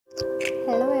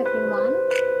Hello everyone,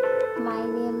 my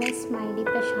name is Smilee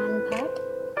Prashant Bhatt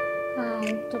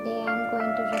and today I am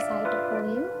going to recite a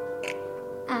poem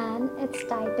and its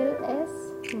title is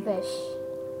Wish.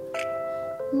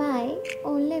 My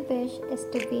only wish is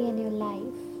to be in your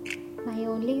life. My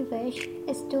only wish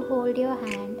is to hold your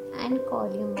hand and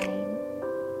call you mine.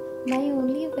 My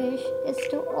only wish is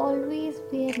to always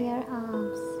be in your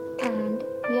arms and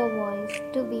your voice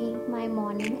to be my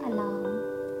morning alarm.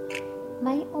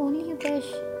 My only wish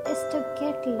is to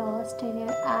get lost in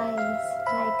your eyes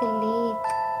like a lake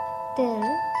till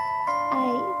I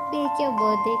bake your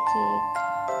birthday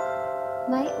cake.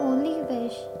 My only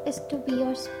wish is to be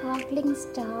your sparkling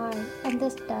star in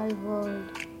this dull world.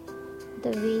 The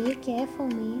way you care for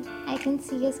me, I can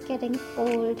see us getting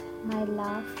old. My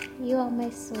love, you are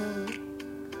my soul.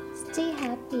 Stay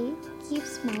happy, keep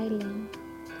smiling.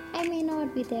 I may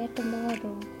not be there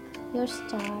tomorrow. Your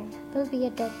star will be a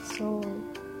dead soul.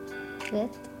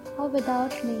 With or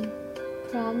without me,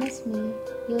 promise me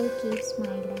you'll keep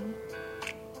smiling.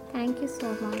 Thank you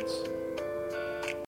so much.